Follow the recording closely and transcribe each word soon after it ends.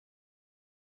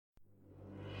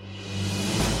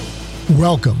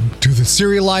Welcome to the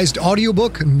serialized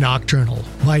audiobook Nocturnal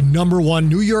by #1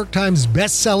 New York Times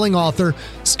best-selling author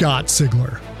Scott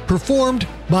Sigler, performed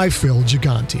by Phil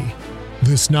Gigante.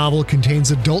 This novel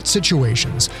contains adult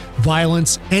situations,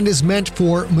 violence, and is meant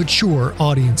for mature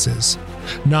audiences.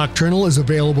 Nocturnal is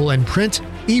available in print,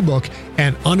 ebook,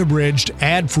 and unabridged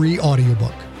ad-free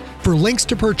audiobook. For links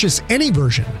to purchase any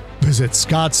version, visit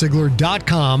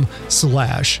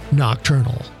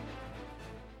scottsigler.com/nocturnal.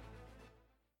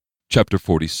 Chapter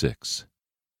 46.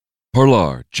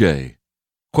 Parlar, J? ?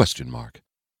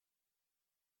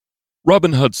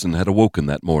 Robin Hudson had awoken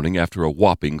that morning after a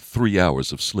whopping 3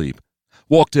 hours of sleep,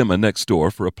 walked Emma next door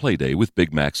for a play-day with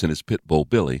Big Max and his pit bull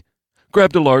Billy,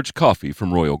 grabbed a large coffee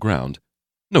from Royal Ground,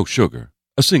 no sugar,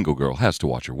 a single girl has to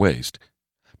watch her waist,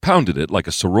 pounded it like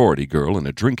a sorority girl in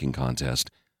a drinking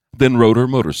contest, then rode her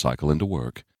motorcycle into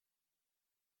work.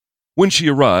 When she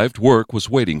arrived, work was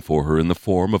waiting for her in the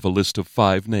form of a list of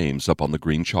 5 names up on the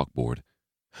green chalkboard,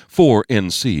 4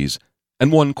 NCs,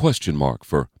 and 1 question mark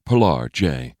for Parlar,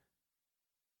 J.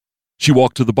 She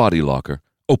walked to the body locker,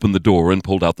 opened the door, and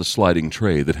pulled out the sliding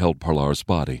tray that held Parlar's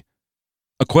body.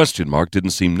 A question mark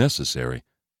didn't seem necessary.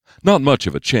 Not much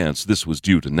of a chance this was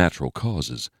due to natural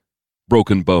causes.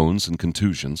 Broken bones and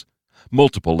contusions,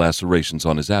 multiple lacerations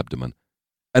on his abdomen,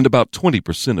 and about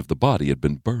 20% of the body had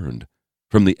been burned,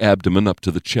 from the abdomen up to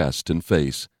the chest and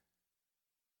face.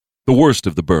 The worst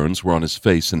of the burns were on his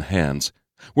face and hands,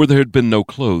 where there had been no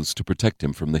clothes to protect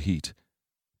him from the heat.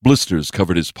 Blisters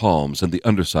covered his palms and the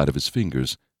underside of his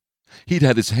fingers. He'd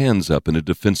had his hands up in a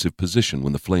defensive position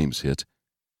when the flames hit.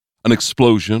 An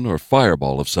explosion or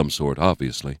fireball of some sort,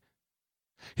 obviously.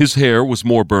 His hair was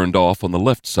more burned off on the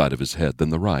left side of his head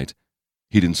than the right.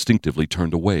 He'd instinctively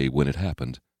turned away when it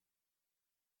happened.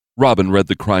 Robin read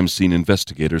the crime scene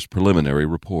investigator's preliminary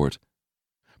report.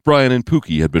 Brian and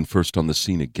Pookie had been first on the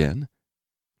scene again.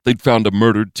 They'd found a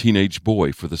murdered teenage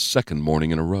boy for the 2nd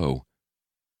morning in a row.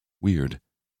 Weird.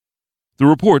 The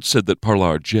report said that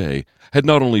Parlar J had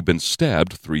not only been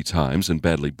stabbed 3 times and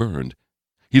badly burned,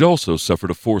 he'd also suffered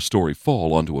a 4-story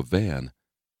fall onto a van.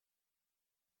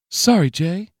 "Sorry,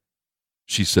 Jay,"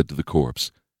 she said to the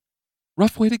corpse.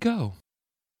 "Rough way to go."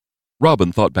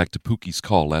 Robin thought back to Pookie's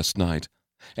call last night,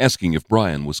 asking if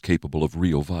Brian was capable of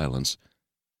real violence.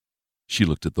 She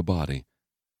looked at the body.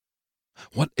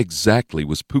 What exactly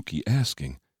was Pookie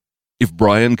asking? If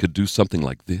Brian could do something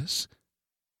like this?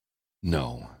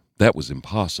 No, that was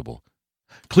impossible.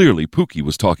 Clearly, Pookie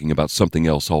was talking about something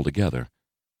else altogether.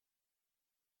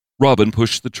 Robin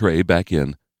pushed the tray back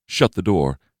in, shut the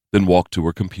door, then walked to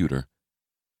her computer.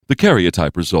 The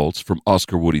karyotype results from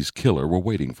Oscar Woody's killer were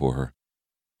waiting for her.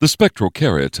 The spectral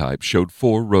karyotype showed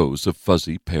 4 rows of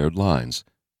fuzzy paired lines,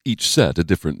 each set a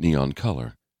different neon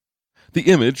color.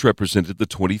 The image represented the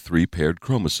 23 paired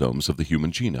chromosomes of the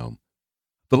human genome.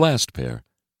 The last pair,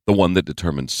 the one that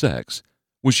determined sex,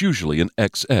 was usually an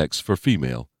XX for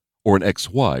female or an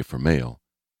XY for male.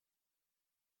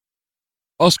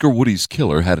 Oscar Woody's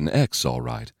killer had an X, all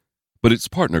right, but its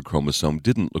partner chromosome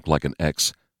didn't look like an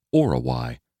X or a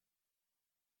Y.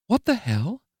 What the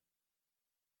hell?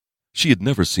 She had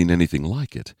never seen anything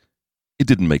like it. It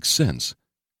didn't make sense.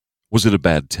 Was it a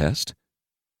bad test?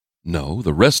 No,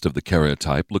 the rest of the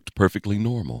karyotype looked perfectly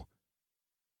normal.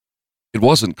 It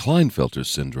wasn't Klinefelter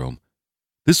syndrome.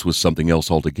 This was something else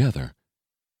altogether.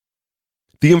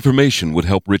 The information would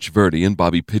help Rich Verdi in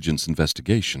Bobby Pidgeon's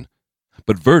investigation,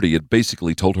 but Verdi had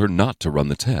basically told her not to run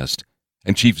the test,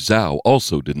 and Chief Zhao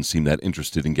also didn't seem that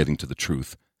interested in getting to the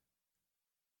truth.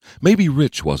 Maybe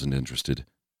Rich wasn't interested,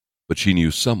 but she knew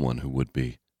someone who would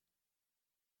be.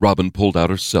 Robin pulled out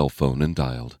her cell phone and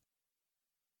dialed.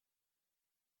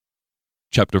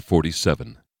 Chapter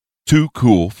 47. Too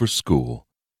Cool for School.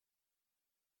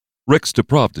 Rex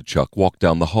Depravdichuk walked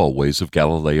down the hallways of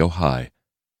Galileo High,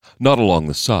 not along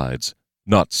the sides,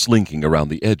 not slinking around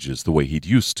the edges the way he'd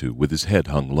used to with his head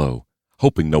hung low,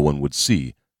 hoping no one would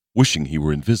see, wishing he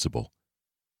were invisible.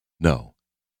 No,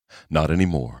 not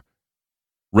anymore.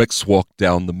 Rex walked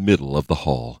down the middle of the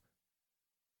hall.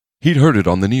 He'd heard it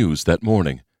on the news that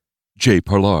morning. Jay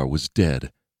Parlar was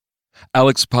dead.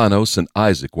 Alex Panos and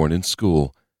Isaac weren't in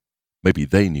school. Maybe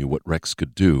they knew what Rex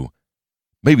could do.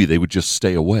 Maybe they would just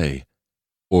stay away.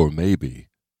 Or maybe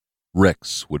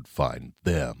Rex would find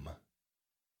them.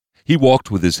 He walked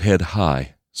with his head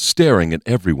high, staring at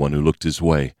everyone who looked his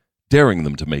way, daring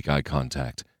them to make eye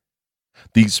contact.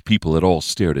 These people had all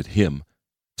stared at him,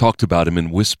 talked about him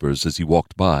in whispers as he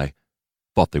walked by,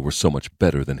 thought they were so much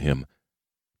better than him.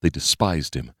 They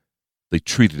despised him. They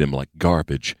treated him like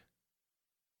garbage.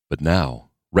 But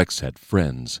now Rex had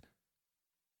friends.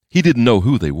 He didn't know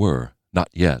who they were, not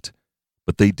yet,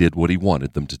 but they did what he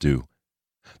wanted them to do,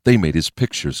 They made his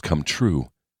pictures come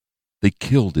true. They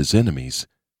killed his enemies.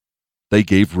 They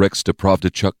gave Rex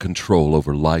Pravdachuk control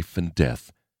over life and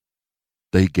death.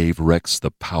 They gave Rex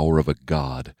the power of a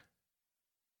god.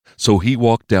 So he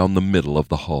walked down the middle of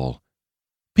the hall.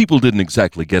 People didn't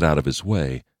exactly get out of his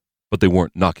way, but they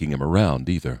weren't knocking him around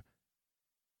either.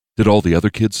 Did all the other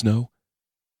kids know?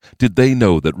 Did they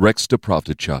know that Rex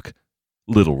Pravdachuk,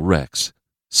 little Rex,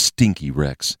 stinky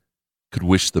Rex, could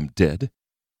wish them dead?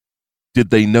 Did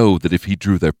they know that if he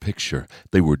drew their picture,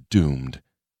 they were doomed?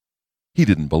 He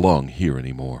didn't belong here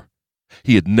anymore.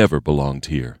 He had never belonged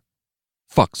here.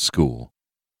 Fuck school.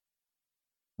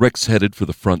 Rex headed for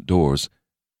the front doors.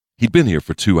 He'd been here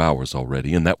for 2 hours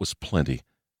already, and that was plenty.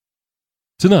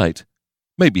 Tonight,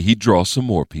 maybe he'd draw some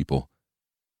more people.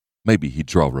 Maybe he'd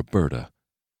draw Roberta.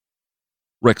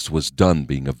 Rex was done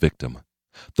being a victim.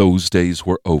 Those days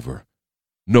were over.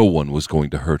 No one was going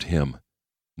to hurt him.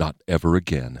 Not ever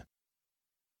again.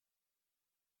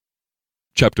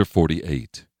 Chapter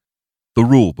 48. The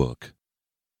Rule Book.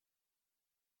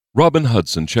 Robin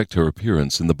Hudson checked her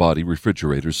appearance in the body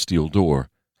refrigerator's steel door,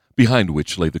 behind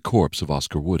which lay the corpse of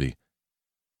Oscar Woody.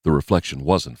 The reflection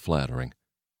wasn't flattering.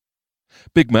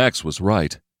 Big Max was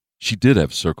right. She did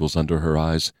have circles under her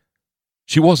eyes.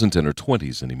 She wasn't in her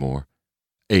 20s anymore.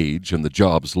 Age and the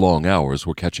job's long hours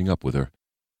were catching up with her.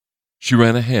 She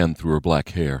ran a hand through her black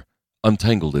hair,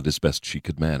 untangled it as best she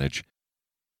could manage.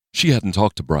 She hadn't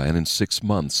talked to Brian in 6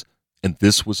 months, and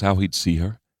this was how he'd see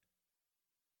her?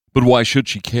 But why should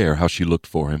she care how she looked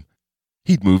for him?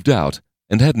 He'd moved out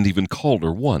and hadn't even called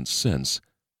her once since.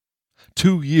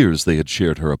 2 years they had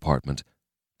shared her apartment.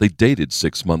 They dated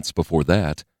 6 months before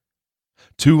that.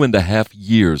 2.5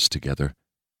 years together.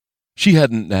 She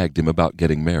hadn't nagged him about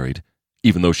getting married,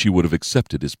 even though she would have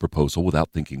accepted his proposal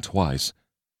without thinking twice.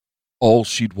 All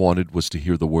she'd wanted was to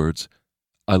hear the words,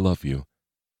 "I love you."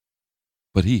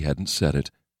 But he hadn't said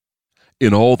it.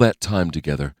 In all that time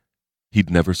together, he'd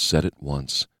never said it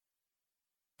once.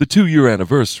 The 2-year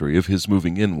anniversary of his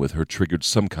moving in with her triggered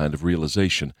some kind of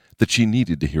realization that she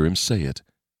needed to hear him say it.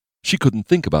 She couldn't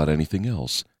think about anything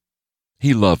else.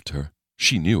 He loved her.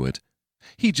 She knew it.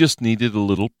 He just needed a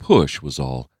little push, was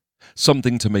all.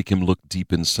 Something to make him look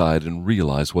deep inside and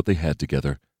realize what they had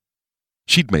together.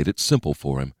 She'd made it simple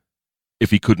for him. If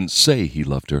he couldn't say he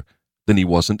loved her, then he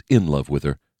wasn't in love with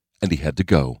her, and he had to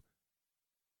go.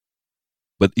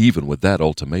 But even with that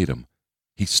ultimatum,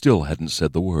 he still hadn't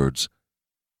said the words.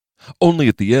 Only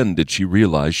at the end did she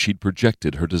realize she'd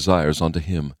projected her desires onto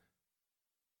him.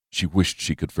 She wished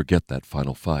she could forget that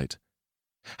final fight.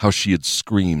 How she had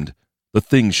screamed, the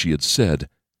things she had said,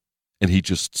 and he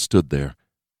just stood there,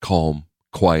 calm,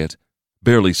 quiet,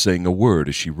 barely saying a word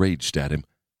as she raged at him.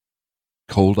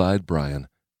 Cold-eyed Brian,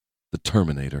 the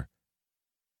Terminator.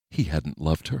 He hadn't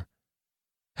loved her.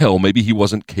 Hell, maybe he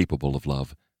wasn't capable of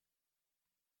love.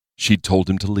 She'd told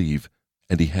him to leave,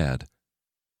 and he had.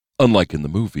 Unlike in the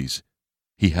movies,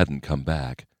 he hadn't come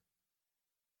back.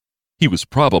 He was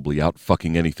probably out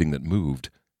fucking anything that moved.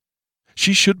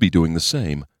 She should be doing the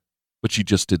same, but she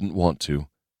just didn't want to.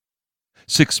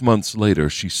 6 months later,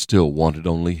 she still wanted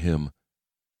only him.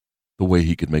 The way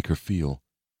he could make her feel.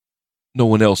 No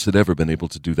one else had ever been able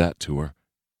to do that to her.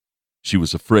 She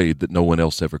was afraid that no one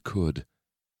else ever could.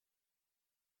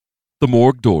 The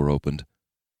morgue door opened.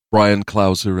 Brian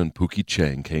Clouser and Pookie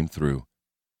Chang came through.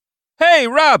 "Hey,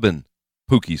 Robin,"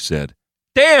 Pookie said.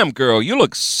 "Damn, girl, you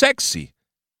look sexy."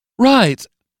 "Right.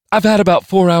 I've had about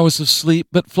 4 hours of sleep,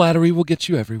 but flattery will get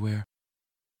you everywhere."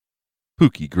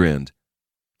 Pookie grinned.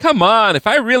 "Come on, if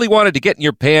I really wanted to get in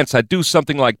your pants, I'd do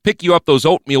something like pick you up those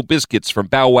oatmeal biscuits from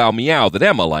Bow Wow Meow that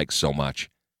Emma likes so much."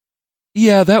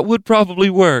 "Yeah, that would probably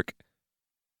work."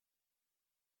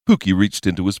 Pookie reached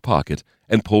into his pocket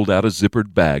and pulled out a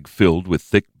zippered bag filled with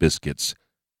thick biscuits.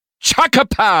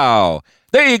 "Chaka-pow!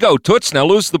 There you go, Toots, now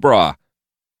lose the bra."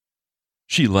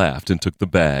 She laughed and took the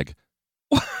bag.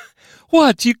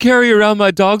 "What, do you carry around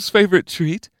my dog's favorite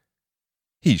treat?"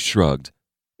 He shrugged.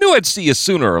 "Knew I'd see you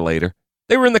sooner or later.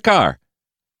 They were in the car."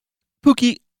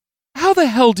 "Pookie, how the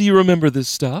hell do you remember this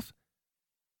stuff?"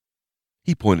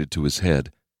 He pointed to his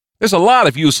head. "There's a lot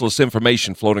of useless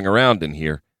information floating around in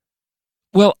here."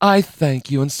 "Well, I thank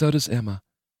you, and so does Emma."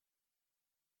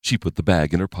 She put the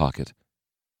bag in her pocket.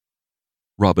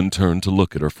 Robin turned to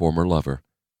look at her former lover.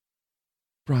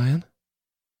 "Brian?"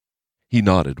 He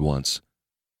nodded once.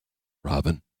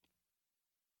 "Robin?"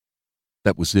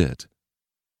 That was it.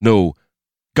 No,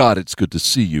 "God, it's good to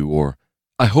see you," or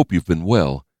 "I hope you've been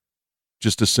well."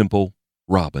 Just a simple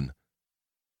Robin.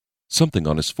 Something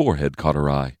on his forehead caught her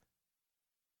eye.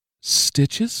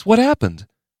 "Stitches? What happened?"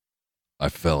 "I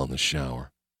fell in the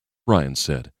shower," Brian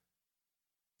said.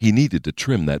 He needed to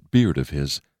trim that beard of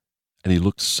his, and he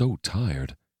looked so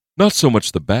tired. Not so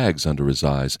much the bags under his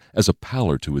eyes as a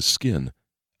pallor to his skin,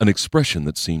 an expression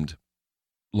that seemed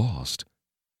lost.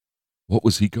 What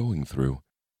was he going through?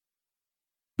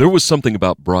 There was something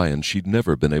about Brian she'd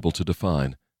never been able to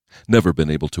define, never been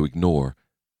able to ignore,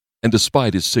 and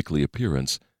despite his sickly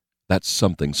appearance, that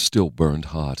something still burned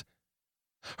hot.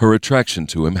 Her attraction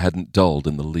to him hadn't dulled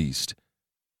in the least.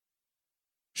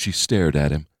 She stared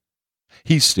at him.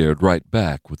 He stared right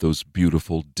back with those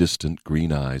beautiful, distant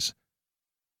green eyes.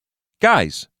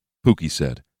 Guys, Pookie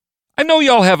said, I know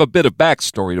y'all have a bit of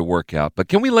backstory to work out, but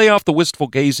can we lay off the wistful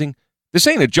gazing? This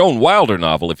ain't a Joan Wilder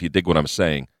novel, if you dig what I'm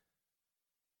saying.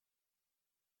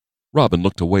 Robin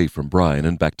looked away from Brian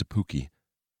and back to Pookie.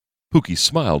 Pookie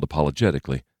smiled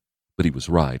apologetically, but he was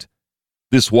right.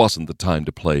 This wasn't the time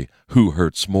to play Who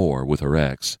Hurts More with her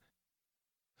ex.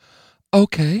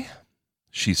 Okay,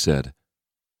 she said.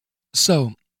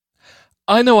 So,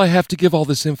 I know I have to give all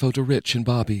this info to Rich and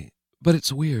Bobby, but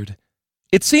it's weird.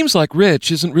 It seems like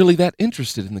Rich isn't really that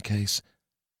interested in the case.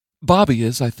 Bobby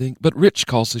is, I think, but Rich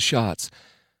calls the shots.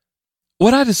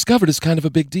 What I discovered is kind of a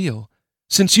big deal.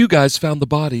 Since you guys found the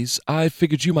bodies, I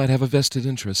figured you might have a vested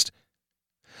interest.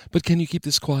 But can you keep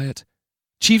this quiet?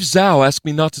 Chief Zhao asked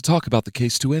me not to talk about the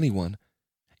case to anyone.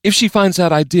 If she finds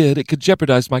out I did, it could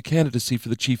jeopardize my candidacy for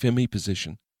the Chief ME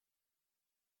position.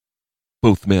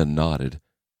 Both men nodded.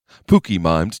 Pookie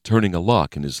mimed turning a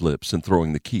lock in his lips and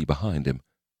throwing the key behind him.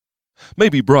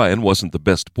 Maybe Brian wasn't the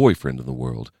best boyfriend in the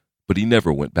world, but he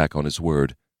never went back on his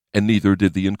word, and neither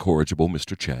did the incorrigible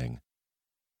Mr. Chang.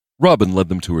 Robin led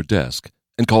them to her desk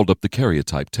and called up the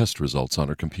karyotype test results on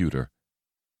her computer.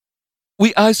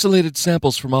 We isolated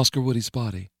samples from Oscar Woody's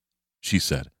body, she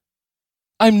said.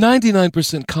 I'm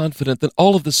 99% confident that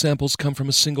all of the samples come from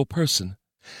a single person,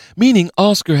 meaning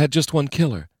Oscar had just one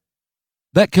killer.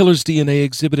 That killer's DNA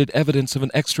exhibited evidence of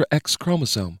an extra X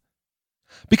chromosome.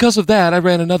 Because of that, I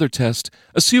ran another test,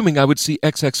 assuming I would see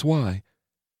XXY.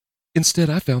 Instead,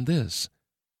 I found this.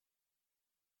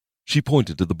 She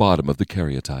pointed to the bottom of the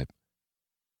karyotype.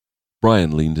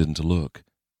 Brian leaned in to look,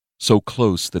 so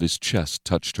close that his chest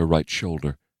touched her right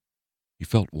shoulder. He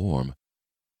felt warm.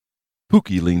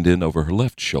 Pookie leaned in over her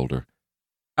left shoulder.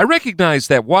 I recognize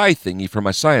that Y thingy from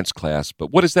my science class,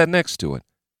 but what is that next to it?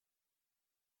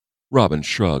 Robin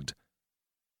shrugged.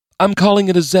 I'm calling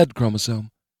it a Z chromosome.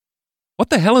 What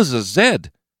the hell is a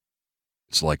Z?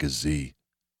 It's like a Z,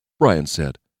 Brian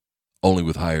said, only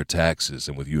with higher taxes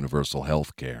and with universal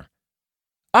health care.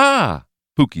 Ah,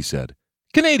 Pookie said.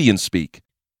 Canadian speak.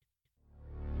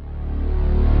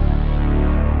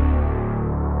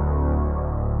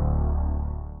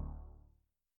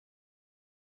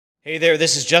 Hey there,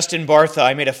 this is Justin Bartha.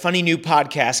 I made a funny new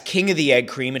podcast, King of the Egg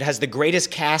Cream. It has the greatest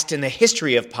cast in the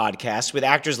history of podcasts with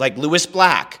actors like Louis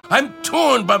Black. I'm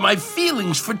torn by my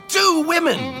feelings for two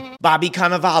women. Bobby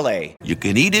Cannavale. You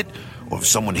can eat it, or if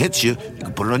someone hits you, you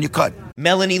can put it on your cut.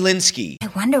 Melanie Linsky. I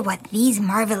wonder what these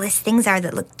marvelous things are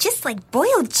that look just like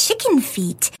boiled chicken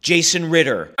feet. Jason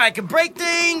Ritter. I can break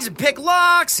things and pick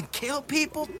locks and kill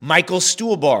people. Michael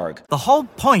Stuhlbarg. The whole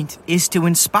point is to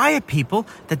inspire people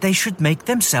that they should make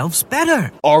themselves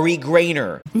better. Ari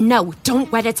Grainer. No,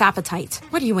 don't whet its appetite.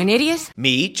 What are you, an idiot?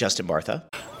 Me, Justin Bartha.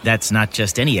 That's not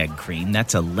just any egg cream,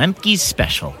 that's a Lemke's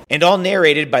special. And all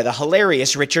narrated by the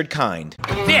hilarious Richard Kind.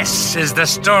 This is the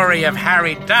story of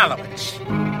Harry Dalowitz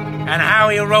and how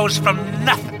he rose from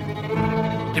nothing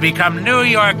to become New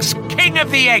York's King of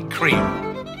the Egg Cream.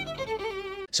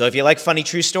 So if you like funny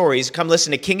true stories, come listen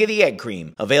to King of the Egg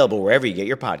Cream, available wherever you get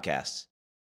your podcasts.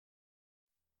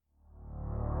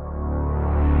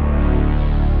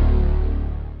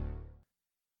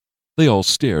 They all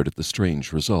stared at the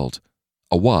strange result.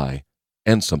 A Y,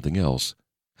 and something else,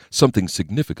 something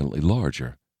significantly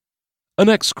larger. An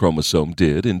X chromosome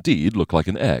did indeed look like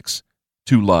an X,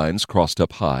 two lines crossed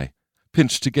up high,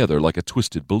 pinched together like a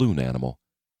twisted balloon animal.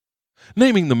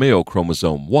 Naming the male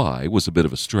chromosome Y was a bit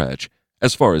of a stretch,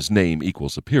 as far as name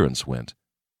equals appearance went.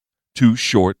 Two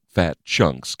short, fat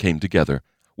chunks came together,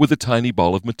 with a tiny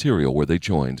ball of material where they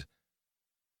joined.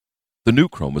 The new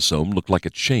chromosome looked like a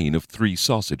chain of 3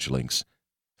 sausage links.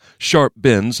 Sharp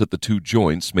bends at the 2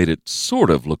 joints made it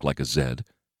sort of look like a Z.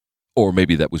 Or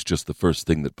maybe that was just the first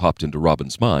thing that popped into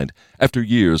Robin's mind after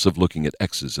years of looking at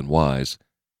X's and Y's.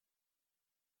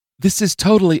 This is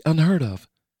totally unheard of,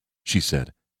 she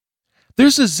said.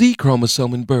 There's a Z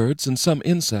chromosome in birds and some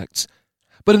insects,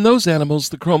 but in those animals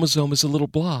the chromosome is a little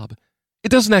blob. It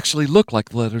doesn't actually look like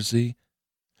the letter Z.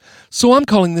 So I'm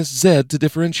calling this Z to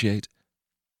differentiate.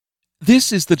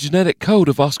 This is the genetic code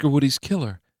of Oscar Woody's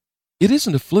killer. It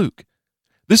isn't a fluke.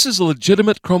 This is a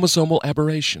legitimate chromosomal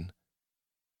aberration.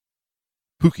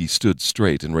 Pookie stood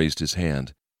straight and raised his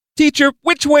hand. Teacher,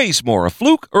 which way's more, a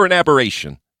fluke or an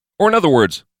aberration? Or in other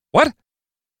words, what?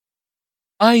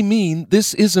 I mean,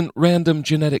 this isn't random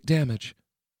genetic damage,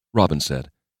 Robin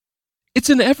said. It's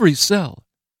in every cell.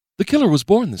 The killer was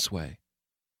born this way.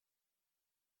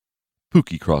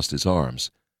 Pookie crossed his arms.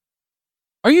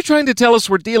 Are you trying to tell us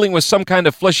we're dealing with some kind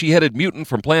of fleshy-headed mutant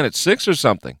from Planet 6 or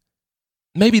something?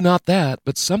 Maybe not that,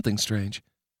 but something strange,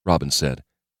 Robin said.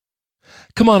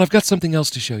 Come on, I've got something else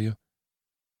to show you.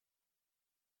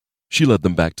 She led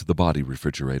them back to the body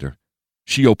refrigerator.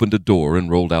 She opened a door and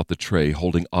rolled out the tray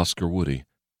holding Oscar Woody.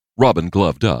 Robin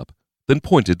gloved up, then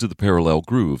pointed to the parallel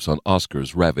grooves on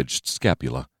Oscar's ravaged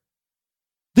scapula.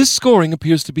 This scoring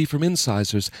appears to be from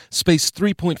incisors spaced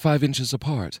 3.5 inches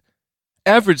apart.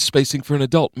 Average spacing for an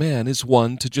adult man is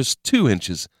 1 to just 2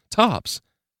 inches, tops.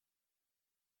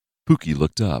 Pookie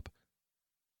looked up.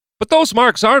 But those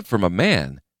marks aren't from a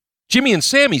man. Jimmy and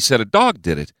Sammy said a dog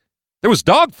did it. There was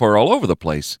dog fur all over the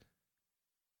place.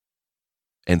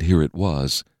 And here it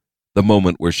was, the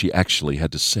moment where she actually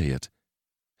had to say it.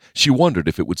 She wondered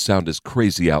if it would sound as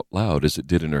crazy out loud as it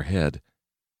did in her head.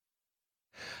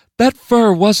 That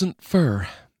fur wasn't fur.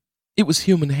 It was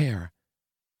human hair.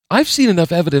 I've seen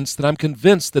enough evidence that I'm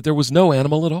convinced that there was no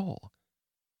animal at all.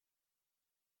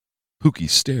 Pookie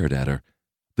stared at her,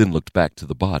 then looked back to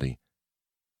the body.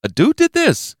 A dude did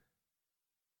this?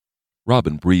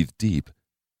 Robin breathed deep,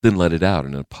 then let it out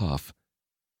in a puff.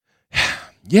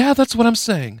 Yeah, that's what I'm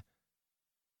saying.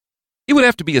 He would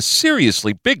have to be a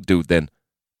seriously big dude then,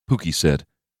 Pookie said.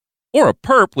 Or a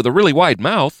perp with a really wide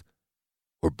mouth.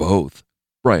 Or both,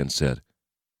 Brian said.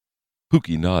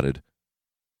 Pookie nodded.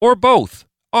 Or both.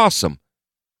 Awesome.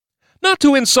 Not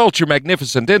to insult your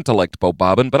magnificent intellect, Bo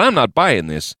Bobbin, but I'm not buying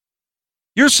this.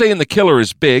 You're saying the killer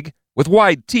is big, with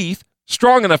wide teeth,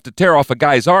 strong enough to tear off a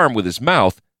guy's arm with his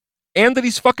mouth, and that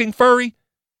he's fucking furry?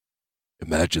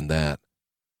 Imagine that,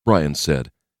 Brian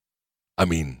said. I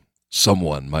mean,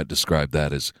 someone might describe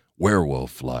that as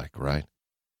werewolf-like, right?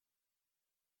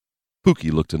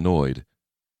 Pookie looked annoyed.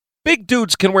 Big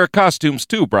dudes can wear costumes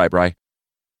too, Bri.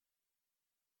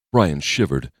 Brian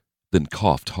shivered, then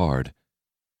coughed hard.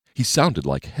 He sounded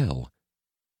like hell.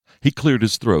 He cleared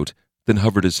his throat, then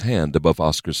hovered his hand above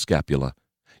Oscar's scapula,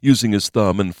 using his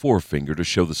thumb and forefinger to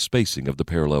show the spacing of the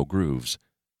parallel grooves.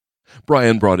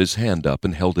 Brian brought his hand up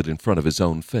and held it in front of his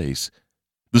own face.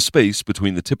 The space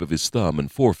between the tip of his thumb and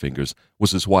forefingers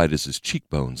was as wide as his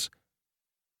cheekbones.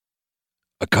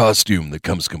 A costume that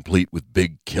comes complete with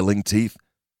big killing teeth?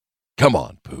 Come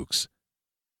on, Pooks.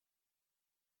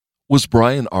 Was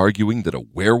Brian arguing that a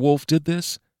werewolf did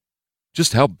this?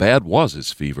 Just how bad was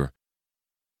his fever?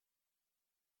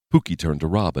 Pookie turned to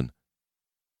Robin.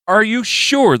 Are you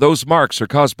sure those marks are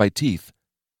caused by teeth?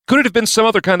 Could it have been some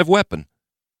other kind of weapon?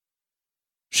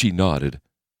 She nodded.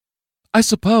 I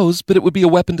suppose, but it would be a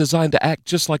weapon designed to act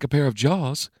just like a pair of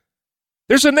jaws.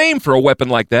 There's a name for a weapon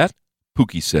like that,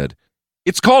 Pookie said.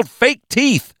 It's called fake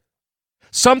teeth.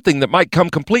 Something that might come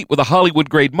complete with a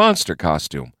Hollywood-grade monster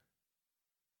costume.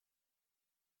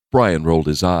 Brian rolled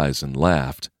his eyes and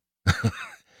laughed.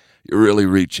 You're really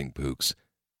reaching, Pooks.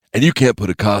 And you can't put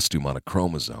a costume on a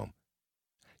chromosome.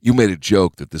 You made a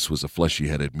joke that this was a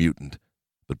fleshy-headed mutant,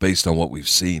 but based on what we've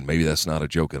seen, maybe that's not a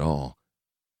joke at all.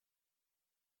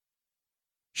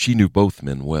 She knew both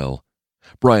men well.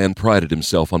 Brian prided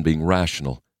himself on being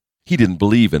rational. He didn't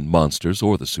believe in monsters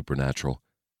or the supernatural.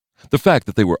 The fact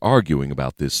that they were arguing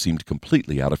about this seemed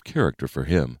completely out of character for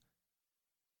him.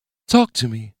 Talk to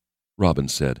me, Robin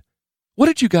said. What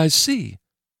did you guys see?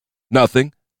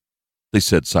 Nothing, they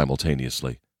said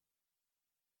simultaneously.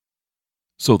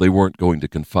 So they weren't going to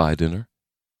confide in her?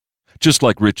 Just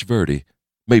like Rich Verdi,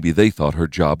 maybe they thought her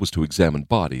job was to examine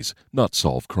bodies, not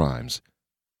solve crimes.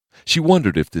 She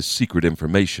wondered if this secret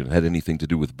information had anything to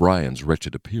do with Brian's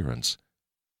wretched appearance.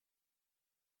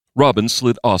 Robin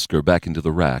slid Oscar back into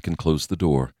the rack and closed the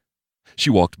door. She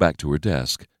walked back to her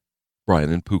desk.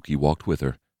 Brian and Pookie walked with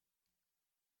her.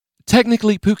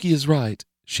 Technically, Pookie is right,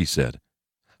 she said.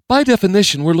 By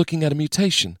definition, we're looking at a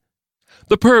mutation.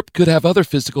 The perp could have other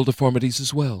physical deformities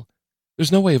as well.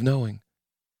 There's no way of knowing.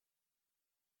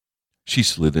 She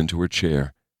slid into her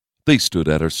chair. They stood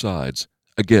at her sides,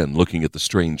 again looking at the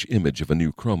strange image of a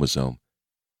new chromosome.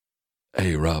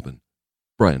 Hey, Robin,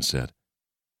 Brian said.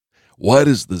 Why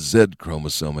does the Z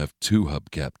chromosome have 2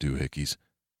 hubcap doohickeys,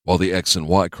 while the X and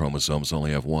Y chromosomes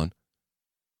only have 1?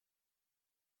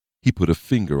 He put a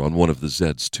finger on one of the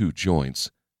Z's 2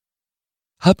 joints.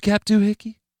 Hubcap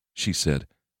doohickey? She said.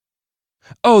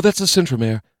 Oh, that's a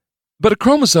centromere. But a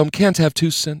chromosome can't have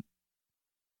 2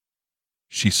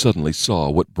 She suddenly saw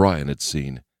what Brian had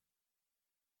seen.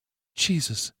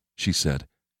 Jesus, she said.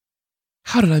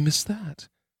 How did I miss that?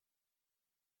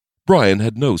 Brian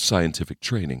had no scientific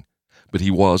training, but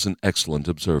he was an excellent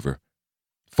observer.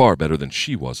 Far better than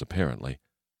she was, apparently.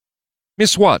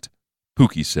 Miss what?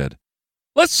 Pookie said.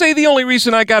 Let's say the only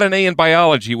reason I got an A in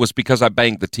biology was because I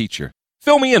banged the teacher.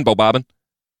 Fill me in, Bobobbin.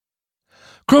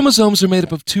 Chromosomes are made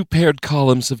up of 2 paired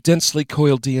columns of densely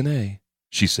coiled DNA,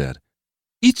 she said.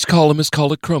 Each column is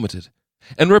called a chromatid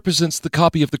and represents the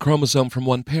copy of the chromosome from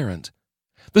one parent.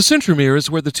 The centromere is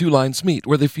where the 2 lines meet,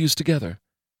 where they fuse together.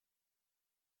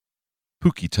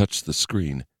 Pookie touched the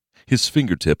screen, his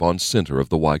fingertip on center of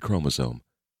the Y chromosome.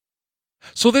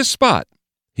 So this spot,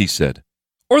 he said,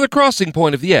 or the crossing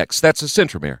point of the X, that's a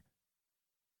centromere.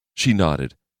 She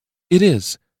nodded. It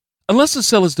is. Unless the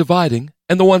cell is dividing,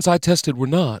 and the ones I tested were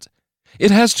not,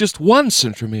 it has just 1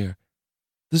 centromere.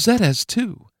 The Z has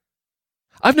 2.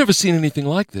 I've never seen anything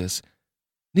like this.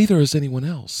 Neither has anyone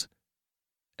else.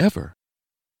 Ever.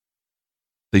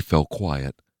 They fell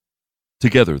quiet.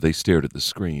 Together they stared at the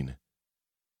screen.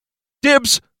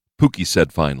 Dibs, Pookie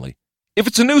said finally. If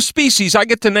it's a new species, I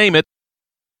get to name it.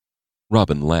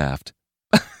 Robin laughed.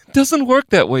 Doesn't work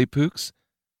that way, Pooks.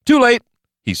 Too late,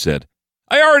 he said.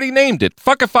 I already named it.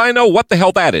 Fuck if I know what the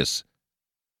hell that is.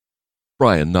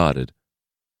 Brian nodded.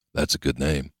 That's a good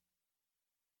name.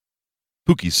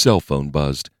 Pookie's cell phone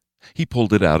buzzed. He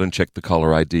pulled it out and checked the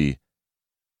caller ID.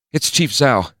 It's Chief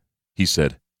Zhao, he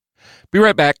said. Be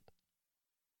right back.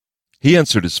 He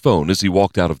answered his phone as he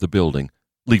walked out of the building,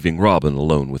 leaving Robin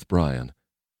alone with Brian.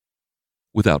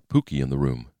 Without Pookie in the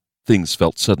room, things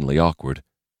felt suddenly awkward.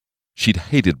 She'd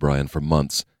hated Brian for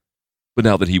months, but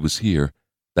now that he was here,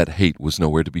 that hate was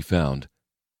nowhere to be found.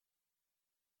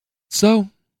 So,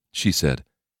 she said,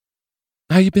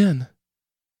 how you been?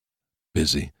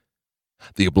 Busy.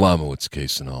 The Oblomowitz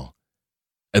case and all.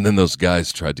 And then those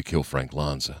guys tried to kill Frank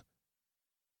Lanza.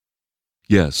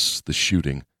 Yes, the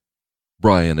shooting.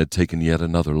 Brian had taken yet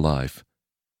another life.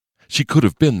 She could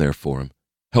have been there for him,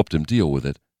 helped him deal with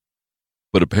it.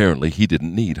 But apparently he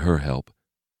didn't need her help.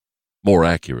 More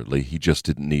accurately, he just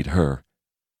didn't need her.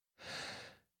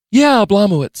 Yeah,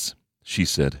 Oblomowitz, she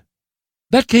said.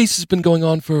 That case has been going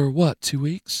on for, what, 2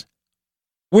 weeks?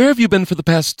 Where have you been for the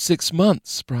past 6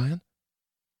 months, Brian?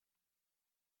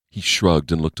 He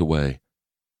shrugged and looked away.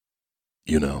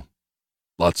 You know,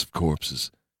 lots of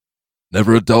corpses.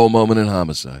 Never a dull moment in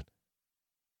homicide.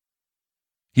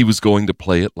 He was going to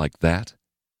play it like that?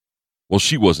 Well,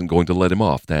 she wasn't going to let him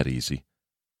off that easy.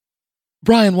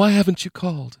 Brian, why haven't you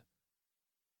called?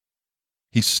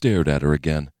 He stared at her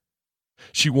again.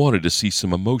 She wanted to see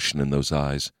some emotion in those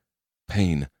eyes.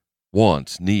 Pain,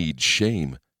 want, need,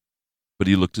 shame. But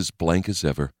he looked as blank as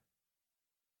ever.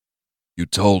 You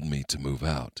told me to move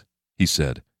out, he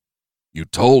said. You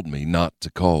told me not to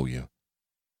call you.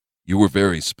 You were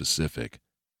very specific.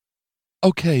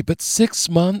 Okay, but 6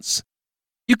 months?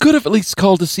 You could have at least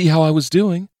called to see how I was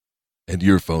doing. And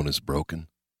your phone is broken?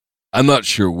 I'm not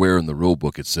sure where in the rule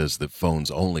book it says that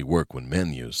phones only work when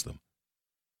men use them.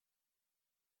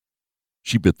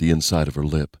 She bit the inside of her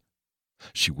lip.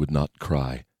 She would not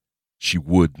cry. She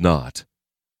would not.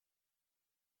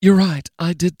 You're right.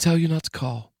 I did tell you not to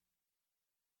call.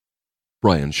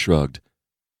 Brian shrugged.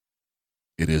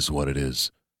 It is what it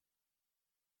is.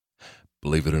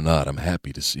 Believe it or not, I'm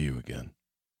happy to see you again.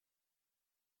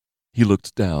 He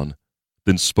looked down,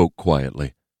 then spoke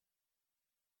quietly.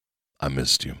 I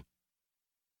missed you.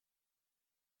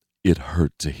 It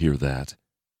hurt to hear that.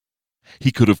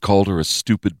 He could have called her a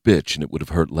stupid bitch and it would have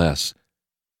hurt less.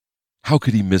 How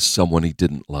could he miss someone he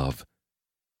didn't love?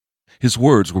 His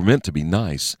words were meant to be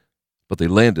nice, but they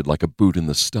landed like a boot in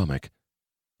the stomach,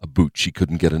 a boot she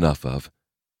couldn't get enough of.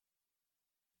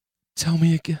 Tell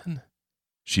me again,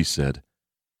 she said.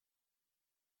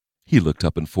 He looked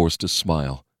up and forced a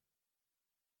smile.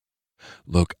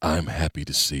 Look, I'm happy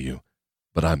to see you,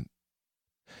 but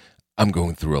I'm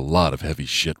going through a lot of heavy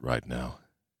shit right now.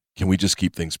 Can we just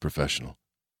keep things professional?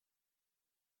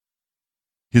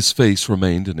 His face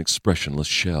remained an expressionless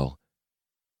shell.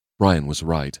 Brian was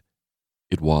right.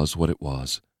 It was what it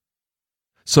was.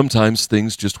 Sometimes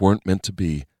things just weren't meant to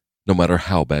be, no matter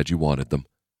how bad you wanted them.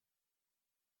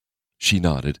 She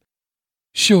nodded.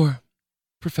 Sure.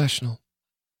 Professional.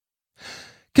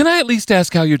 Can I at least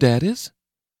ask how your dad is?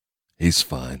 He's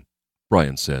fine,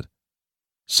 Brian said.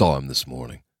 Saw him this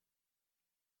morning.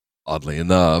 Oddly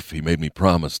enough, he made me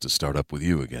promise to start up with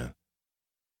you again.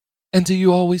 And do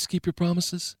you always keep your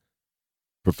promises?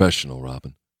 Professional,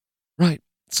 Robin. Right.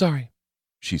 Sorry,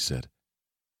 she said.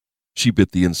 She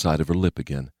bit the inside of her lip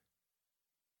again.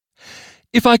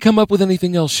 If I come up with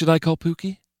anything else, should I call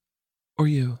Pookie? Or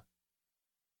you?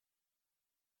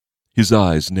 His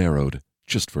eyes narrowed,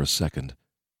 just for a second.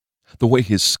 The way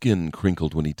his skin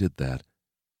crinkled when he did that.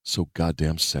 So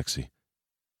goddamn sexy.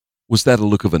 Was that a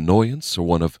look of annoyance or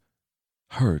one of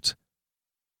hurt?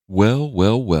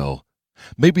 Well.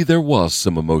 Maybe there was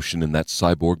some emotion in that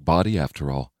cyborg body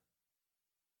after all.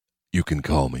 "You can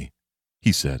call me,"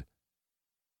 he said.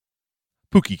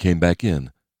 Pookie came back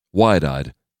in,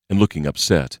 wide-eyed and looking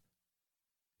upset.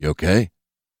 "You okay?"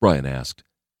 Brian asked.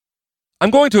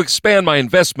 "I'm going to expand my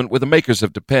investment with the makers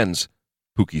of Depends,"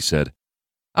 Pookie said.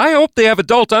 "I hope they have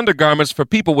adult undergarments for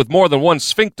people with more than one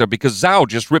sphincter because Zhao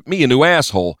just ripped me a new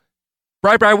asshole.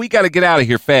 Bri, we gotta get out of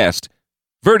here fast.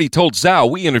 Verdi told Zhao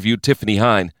we interviewed Tiffany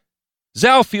Hine.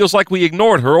 Zhao feels like we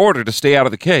ignored her order to stay out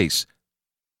of the case."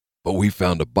 "But we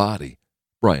found a body,"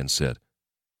 Brian said.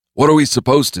 "What are we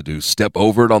supposed to do, step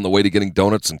over it on the way to getting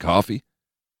donuts and coffee?"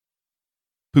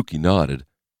 Pookie nodded.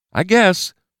 "I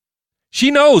guess.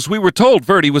 She knows we were told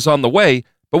Verdi was on the way,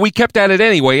 but we kept at it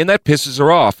anyway, and that pisses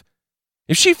her off.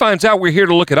 If she finds out we're here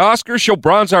to look at Oscar, she'll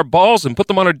bronze our balls and put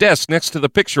them on her desk next to the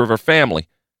picture of her family."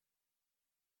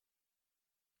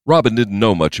 Robin didn't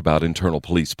know much about internal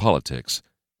police politics,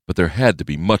 but there had to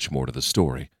be much more to the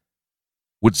story.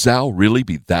 Would Zhao really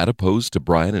be that opposed to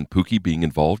Brian and Pookie being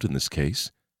involved in this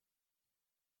case?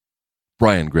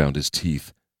 Brian ground his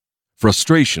teeth.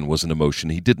 Frustration was an emotion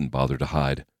he didn't bother to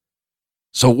hide.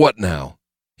 "So what now?"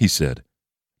 he said.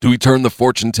 "Do we turn the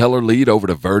fortune-teller lead over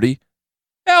to Verdi?"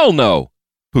 "Hell no,"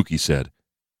 Pookie said.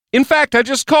 "In fact, I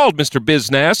just called Mr.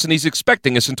 Biznass, and he's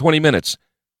expecting us in 20 minutes.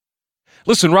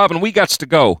 Listen, Robin, we gots to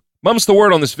go. Mum's the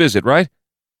word on this visit, right?"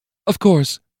 "Of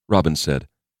course," Robin said.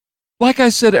 "Like I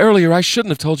said earlier, I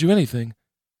shouldn't have told you anything."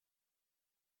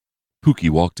 Pookie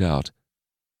walked out.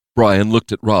 Brian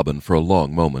looked at Robin for a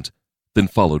long moment, then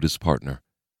followed his partner.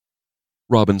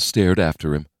 Robin stared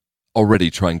after him, already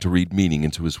trying to read meaning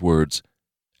into his words,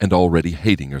 and already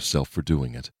hating herself for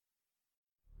doing it.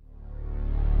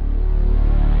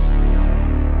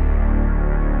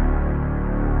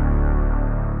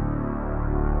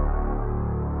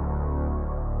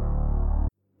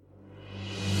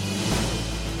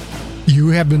 You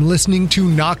have been listening to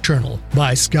Nocturnal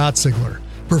by Scott Sigler,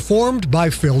 performed by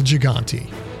Phil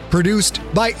Gigante, produced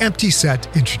by Empty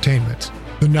Set Entertainment.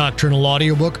 The Nocturnal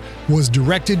audiobook was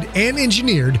directed and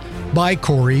engineered by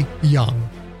Corey Young.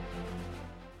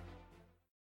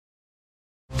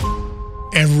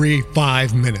 Every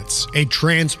 5 minutes, a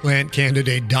transplant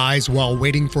candidate dies while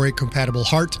waiting for a compatible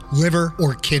heart, liver,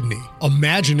 or kidney.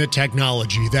 Imagine a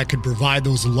technology that could provide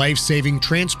those life-saving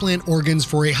transplant organs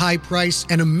for a high price,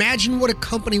 and imagine what a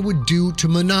company would do to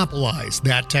monopolize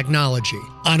that technology.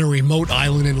 On a remote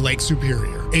island in Lake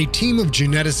Superior, a team of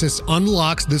geneticists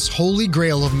unlocks this holy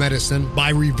grail of medicine by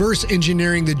reverse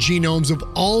engineering the genomes of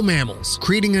all mammals,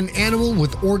 creating an animal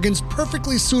with organs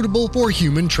perfectly suitable for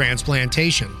human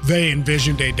transplantation. They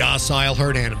envisioned a docile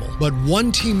herd animal, but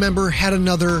one team member had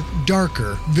another,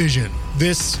 darker vision.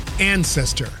 This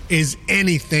ancestor is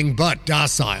anything but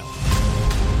docile.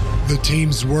 The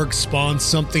team's work spawned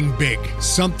something big,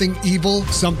 something evil,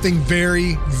 something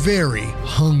very, very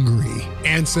hungry.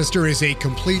 Ancestor is a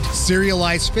complete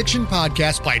serialized fiction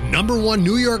podcast by #1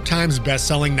 New York Times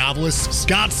bestselling novelist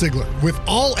Scott Sigler, with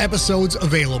all episodes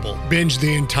available. Binge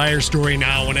the entire story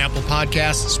now on Apple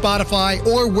Podcasts, Spotify,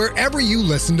 or wherever you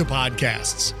listen to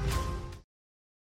podcasts.